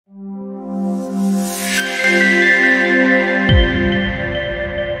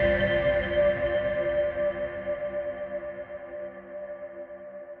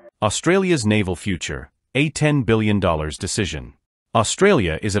Australia's naval future, a $10 billion decision.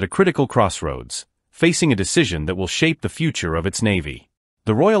 Australia is at a critical crossroads, facing a decision that will shape the future of its navy.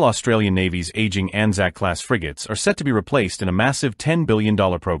 The Royal Australian Navy's aging Anzac-class frigates are set to be replaced in a massive $10 billion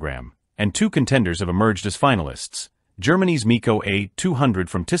program, and two contenders have emerged as finalists: Germany's MEKO A-200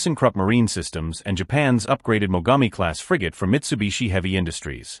 from ThyssenKrupp Marine Systems and Japan's upgraded Mogami-class frigate from Mitsubishi Heavy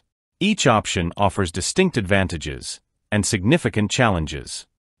Industries. Each option offers distinct advantages and significant challenges.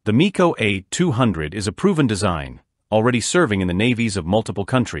 The MEKO A-200 is a proven design, already serving in the navies of multiple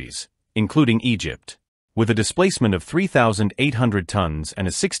countries, including Egypt. With a displacement of 3,800 tons and a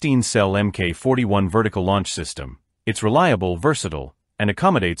 16-cell Mk-41 vertical launch system, it's reliable, versatile, and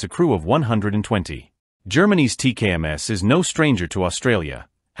accommodates a crew of 120. Germany's TKMS is no stranger to Australia,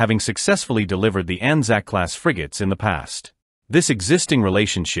 having successfully delivered the Anzac-class frigates in the past. This existing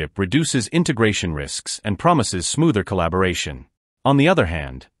relationship reduces integration risks and promises smoother collaboration. On the other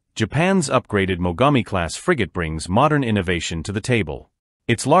hand, Japan's upgraded Mogami-class frigate brings modern innovation to the table.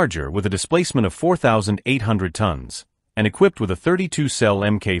 It's larger, with a displacement of 4,800 tons, and equipped with a 32-cell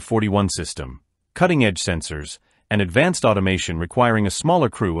Mk-41 system, cutting-edge sensors, and advanced automation requiring a smaller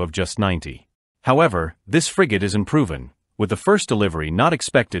crew of just 90. However, this frigate is unproven, with the first delivery not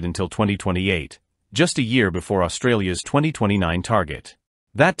expected until 2028, just a year before Australia's 2029 target.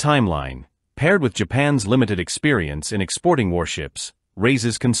 That timeline, paired with Japan's limited experience in exporting warships,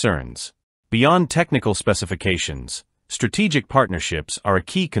 raises concerns. Beyond technical specifications, strategic partnerships are a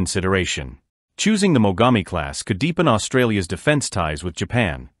key consideration. Choosing the Mogami-class could deepen Australia's defense ties with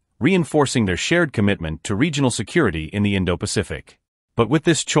Japan, reinforcing their shared commitment to regional security in the Indo-Pacific. But with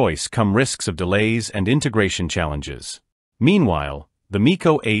this choice come risks of delays and integration challenges. Meanwhile, the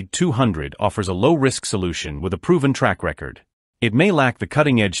MEKO A-200 offers a low-risk solution with a proven track record. It may lack the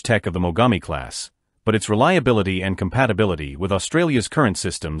cutting-edge tech of the Mogami-class, but its reliability and compatibility with Australia's current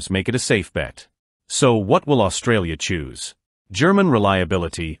systems make it a safe bet. So what will Australia choose? German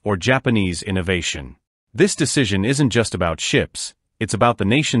reliability or Japanese innovation? This decision isn't just about ships, it's about the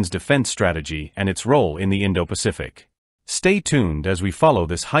nation's defense strategy and its role in the Indo-Pacific. Stay tuned as we follow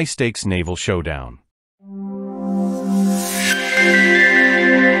this high-stakes naval showdown.